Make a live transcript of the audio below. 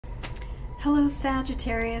Hello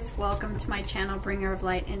Sagittarius, welcome to my channel Bringer of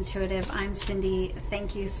Light Intuitive. I'm Cindy.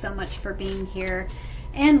 Thank you so much for being here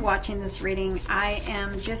and watching this reading. I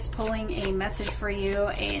am just pulling a message for you,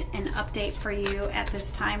 an update for you at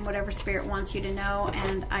this time, whatever Spirit wants you to know,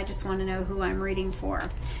 and I just want to know who I'm reading for.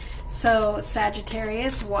 So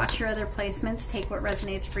Sagittarius, watch your other placements, take what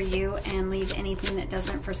resonates for you and leave anything that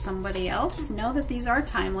doesn't for somebody else. Know that these are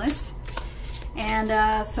timeless,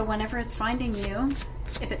 and so whenever it's finding you,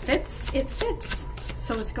 if it fits, it fits.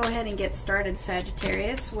 So let's go ahead and get started,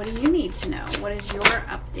 Sagittarius. What do you need to know? What is your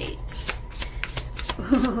update?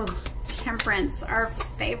 Ooh, Temperance, our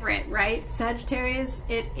favorite, right? Sagittarius,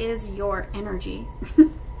 it is your energy.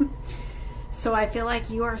 So I feel like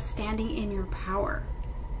you are standing in your power.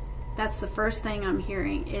 That's the first thing I'm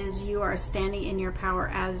hearing, is you are standing in your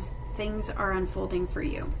power as things are unfolding for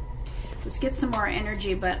you. Let's get some more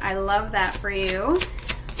energy, but I love that for you.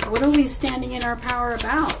 What are we standing in our power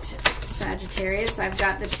about, Sagittarius? I've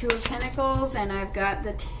got the Two of Pentacles and I've got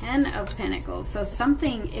the Ten of Pentacles. So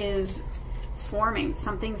something is forming,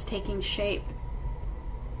 something's taking shape.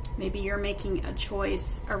 Maybe you're making a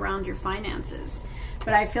choice around your finances.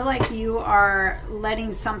 But I feel like you are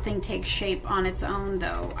letting something take shape on its own,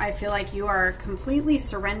 though. I feel like you are completely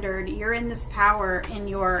surrendered. You're in this power in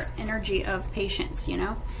your energy of patience, you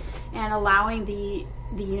know, and allowing the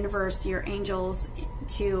universe, your angels,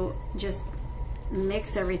 to just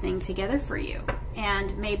mix everything together for you.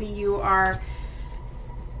 And maybe you are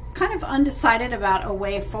kind of undecided about a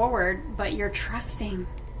way forward, but you're trusting.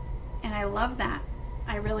 And I love that.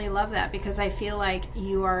 I really love that, because I feel like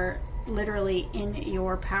you are literally in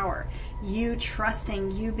your power. You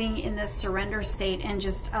trusting, you being in this surrender state and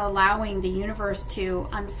just allowing the universe to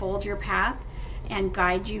unfold your path and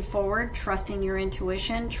guide you forward, trusting your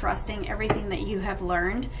intuition, trusting everything that you have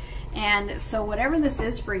learned. And so whatever this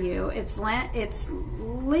is for you, it's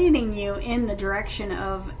leading you in the direction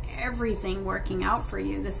of everything working out for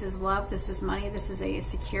you. This is love, this is money, this is a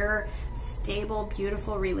secure, stable,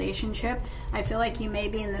 beautiful relationship. I feel like you may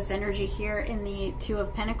be in this energy here in the Two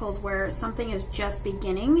of Pentacles where something is just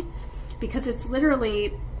beginning, because it's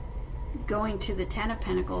literally going to the Ten of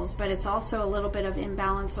Pentacles, but it's also a little bit of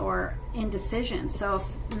imbalance or indecision. So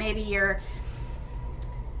if maybe you're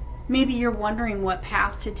wondering what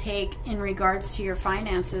path to take in regards to your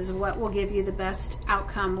finances, what will give you the best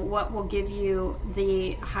outcome, what will give you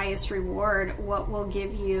the highest reward, what will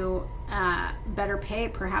give you better pay.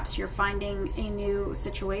 Perhaps you're finding a new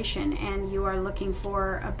situation and you are looking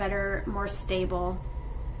for a better, more stable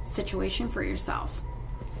situation for yourself.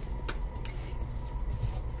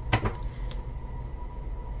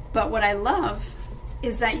 But what I love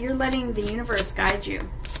is that you're letting the universe guide you.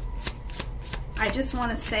 I just want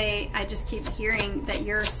to say, I just keep hearing that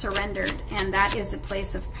you're surrendered, and that is a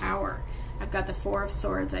place of power. I've got the Four of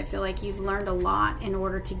Swords. I feel like you've learned a lot in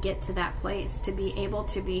order to get to that place, to be able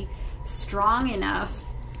to be strong enough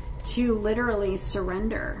to literally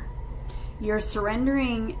surrender. You're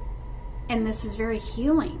surrendering, and this is very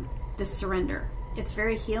healing, this surrender. It's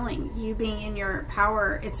very healing. You being in your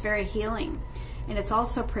power, it's very healing. And it's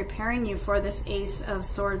also preparing you for this Ace of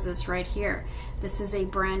Swords that's right here. This is a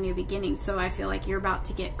brand new beginning. So I feel like you're about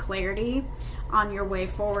to get clarity on your way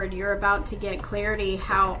forward. You're about to get clarity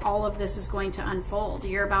how all of this is going to unfold.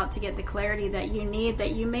 You're about to get the clarity that you need,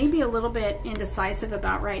 that you may be a little bit indecisive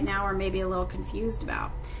about right now, or maybe a little confused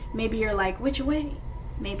about. Maybe you're like, which way?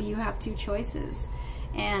 Maybe you have two choices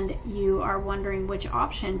and you are wondering which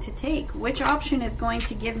option to take. Which option is going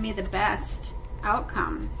to give me the best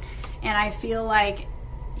outcome? And I feel like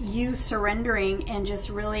you surrendering and just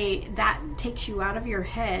really, that takes you out of your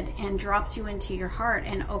head and drops you into your heart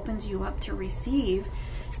and opens you up to receive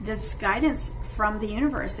this guidance from the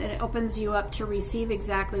universe. It opens you up to receive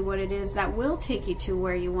exactly what it is that will take you to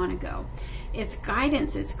where you want to go. It's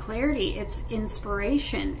guidance, it's clarity, it's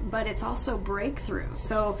inspiration, but it's also breakthrough.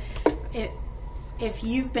 So if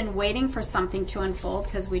you've been waiting for something to unfold,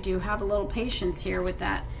 because we do have a little patience here with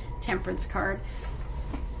that Temperance card,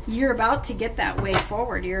 you're about to get that way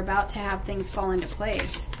forward. You're about to have things fall into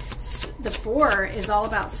place. The Four is all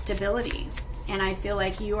about stability. And I feel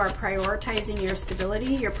like you are prioritizing your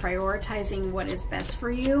stability. You're prioritizing what is best for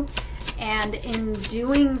you. And in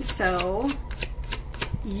doing so,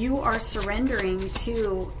 you are surrendering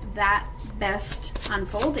to that best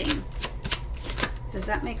unfolding. Does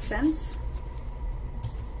that make sense?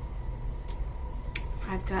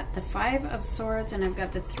 I've got the Five of Swords and I've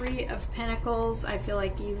got the Three of Pentacles. I feel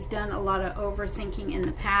like you've done a lot of overthinking in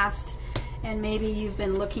the past, and maybe you've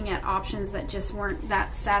been looking at options that just weren't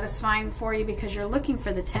that satisfying for you because you're looking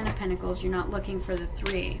for the Ten of Pentacles. You're not looking for the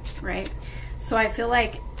Three, right? So I feel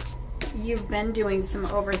like you've been doing some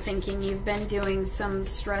overthinking, you've been doing some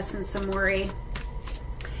stress and some worry.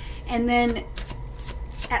 And then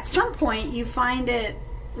at some point you find it,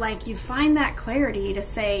 like you find that clarity to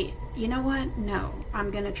say, you know what? No,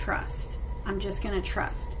 I'm going to trust. I'm just going to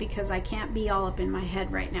trust, because I can't be all up in my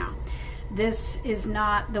head right now. This is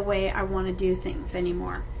not the way I want to do things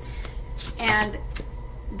anymore. And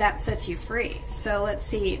that sets you free. So let's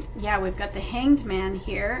see. Yeah, we've got the Hanged Man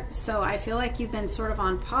here. So I feel like you've been sort of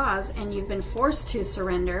on pause and you've been forced to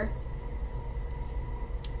surrender.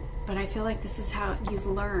 But I feel like this is how you've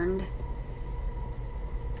learned.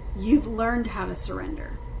 You've learned how to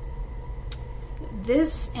surrender.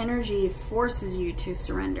 This energy forces you to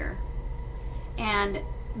surrender and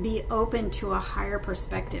be open to a higher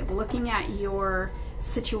perspective, looking at your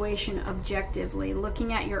situation objectively,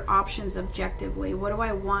 looking at your options objectively. What do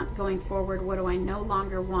I want going forward? What do I no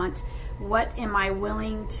longer want? What am I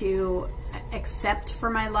willing to accept for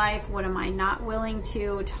my life? What am I not willing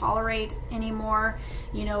to tolerate anymore?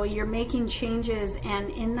 You know, you're making changes, and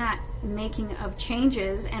in that making of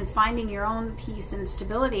changes and finding your own peace and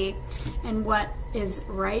stability and what is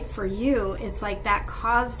right for you, it's like that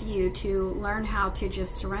caused you to learn how to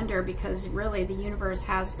just surrender, because really the universe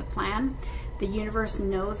has the plan. The universe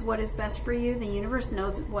knows what is best for you. The universe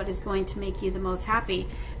knows what is going to make you the most happy.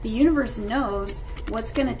 The universe knows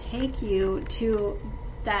what's going to take you to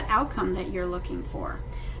that outcome that you're looking for.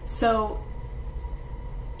 So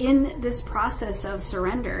in this process of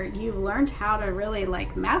surrender, you've learned how to really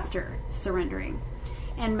like master surrendering,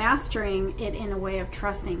 and mastering it in a way of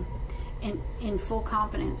trusting, in full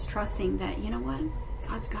confidence, trusting that, you know what,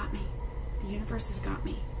 God's got me. The universe has got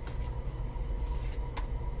me.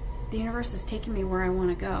 The universe is taking me where I want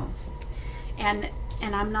to go. And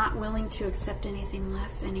I'm not willing to accept anything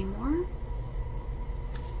less anymore,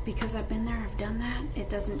 because I've been there, I've done that. It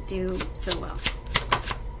doesn't do so well.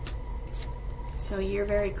 So you're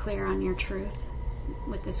very clear on your truth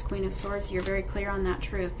with this Queen of Swords. You're very clear on that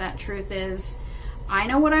truth. That truth is, I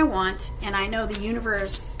know what I want, and I know the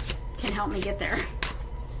universe can help me get there.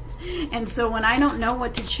 And so when I don't know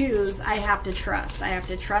what to choose, I have to trust. I have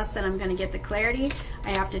to trust that I'm going to get the clarity.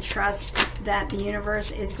 I have to trust that the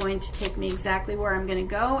universe is going to take me exactly where I'm going to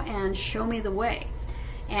go and show me the way.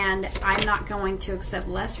 And I'm not going to accept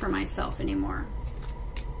less for myself anymore.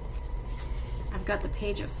 I've got the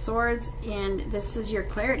Page of Swords, and this is your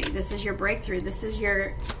clarity. This is your breakthrough. This is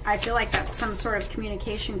your, I feel like that's some sort of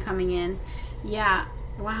communication coming in. Yeah,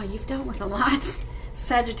 wow, you've dealt with a lot.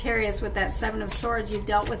 Sagittarius, with that Seven of Swords, you've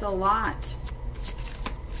dealt with a lot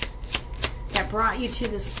that brought you to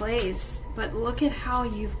this place. But look at how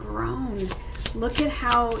you've grown. Look at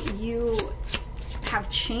how you have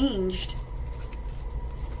changed.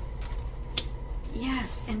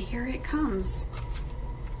 Yes, and here it comes.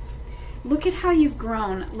 Look at how you've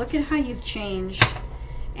grown. Look at how you've changed.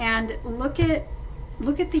 And look at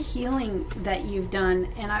the healing that you've done.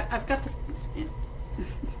 And I've got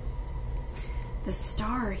the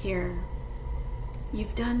star here.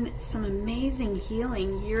 You've done some amazing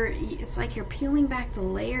healing. It's like you're peeling back the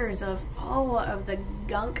layers of all of the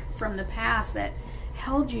gunk from the past that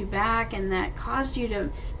held you back and that caused you to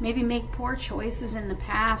maybe make poor choices in the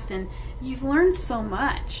past. And you've learned so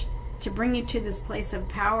much to bring you to this place of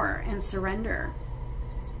power and surrender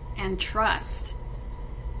and trust.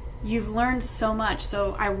 You've learned so much.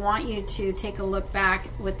 So I want you to take a look back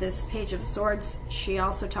with this Page of Swords. She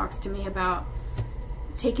also talks to me about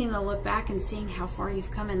taking a look back and seeing how far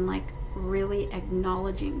you've come and like really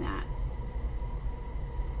acknowledging that.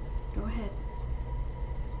 Go ahead.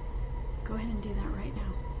 Go ahead and do that right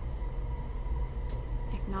now.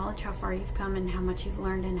 Acknowledge how far you've come and how much you've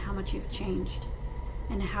learned and how much you've changed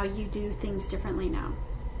and how you do things differently now.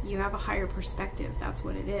 You have a higher perspective. That's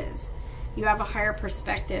what it is. You have a higher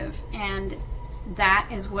perspective, and that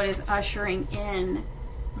is what is ushering in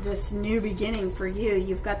this new beginning for you.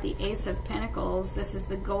 You've got the Ace of Pentacles. This is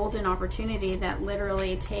the golden opportunity that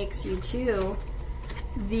literally takes you to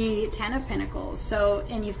the Ten of Pentacles. So,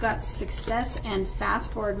 and you've got success and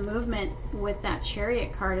fast forward movement with that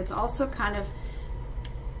Chariot card. It's also kind of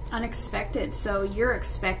unexpected. So you're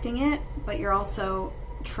expecting it, but you're also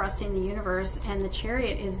trusting the universe, and the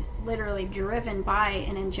Chariot is literally driven by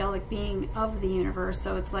an angelic being of the universe.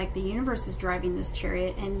 So it's like the universe is driving this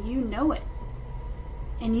Chariot, and you know it.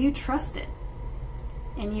 And you trust it.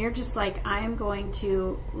 And you're just like, I am going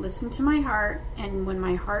to listen to my heart, and when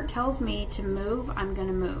my heart tells me to move, I'm going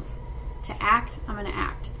to move. To act, I'm going to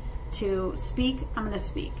act. To speak, I'm going to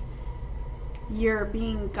speak. You're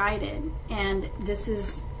being guided, and this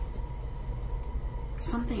is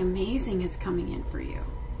something amazing is coming in for you.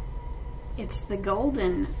 It's the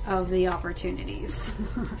golden of the opportunities.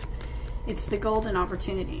 It's the golden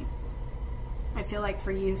opportunity. I feel like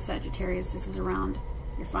for you, Sagittarius, this is around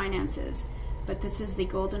your finances, but this is the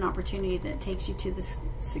golden opportunity that takes you to the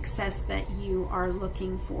success that you are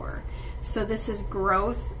looking for. So this is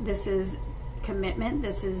growth, this is commitment,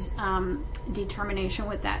 this is determination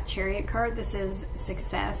with that Chariot card, this is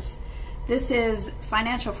success, this is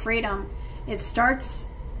financial freedom. It starts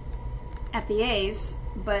at the A's,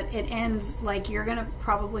 but it ends like you're going to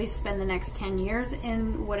probably spend the next 10 years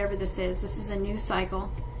in whatever this is. This is a new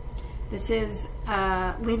cycle. This is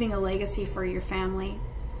leaving a legacy for your family.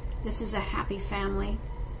 This is a happy family.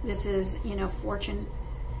 This is, you know, fortune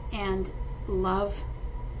and love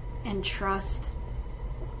and trust,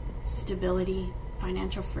 stability,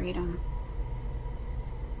 financial freedom,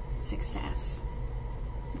 success.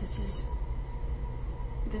 This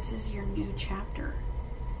is your new chapter.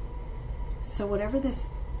 So whatever this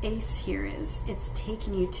ace here is, it's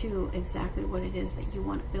taking you to exactly what it is that you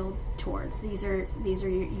want to build towards. These are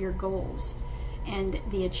your goals and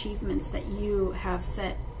the achievements that you have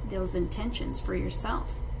set, those intentions for yourself.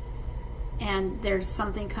 And there's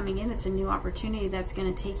something coming in. It's a new opportunity that's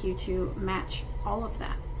going to take you to match all of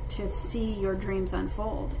that, to see your dreams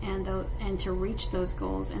unfold and to reach those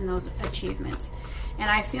goals and those achievements. And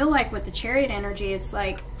I feel like with the Chariot energy, it's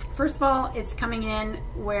like, first of all, it's coming in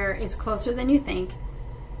where it's closer than you think.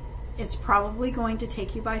 It's probably going to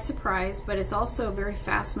take you by surprise, but it's also a very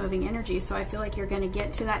fast-moving energy. So I feel like you're going to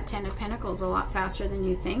get to that 10 of Pentacles a lot faster than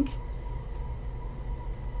you think.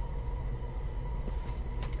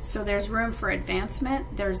 So there's room for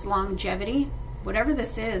advancement. There's longevity. Whatever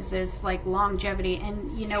this is, there's like longevity.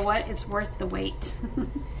 And you know what? It's worth the wait.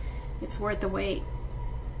 It's worth the wait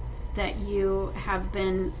that you have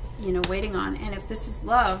been, you know, waiting on. And if this is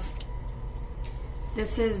love,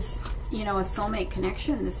 this is, you know, a soulmate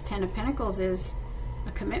connection. This 10 of Pentacles is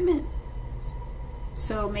a commitment.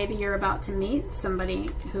 So maybe you're about to meet somebody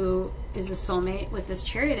who is a soulmate with this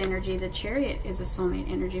Chariot energy. The Chariot is a soulmate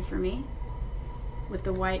energy for me, with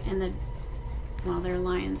the white and the, well, there are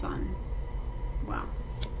lions on, wow,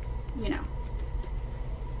 you know,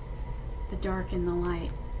 the dark and the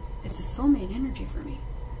light. It's a soulmate energy for me.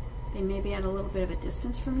 They may be at a little bit of a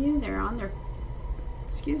distance from you. They're on their,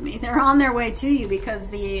 excuse me, they're on their way to you, because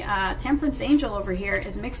the Temperance angel over here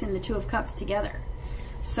is mixing the Two of Cups together.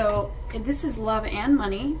 So this is love and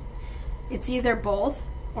money. It's either both,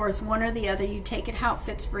 or it's one or the other. You take it how it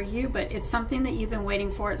fits for you, but it's something that you've been waiting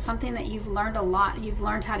for. It's something that you've learned a lot. You've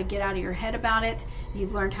learned how to get out of your head about it.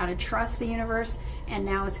 You've learned how to trust the universe, and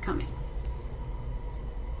now it's coming.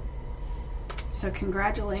 So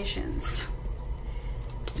congratulations.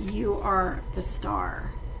 You are the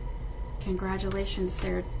star. Congratulations,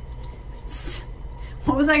 Sarah.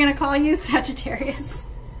 What was I going to call you? Sagittarius.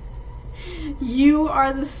 You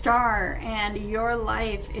are the star, and your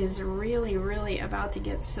life is really, really about to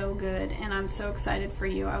get so good, and I'm so excited for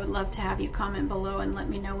you. I would love to have you comment below and let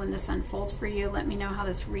me know when this unfolds for you. Let me know how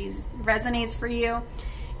this resonates for you,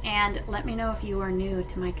 and let me know if you are new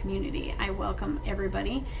to my community. I welcome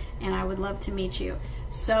everybody, and I would love to meet you.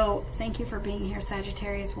 So thank you for being here,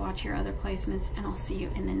 Sagittarius. Watch your other placements, and I'll see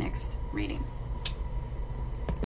you in the next reading.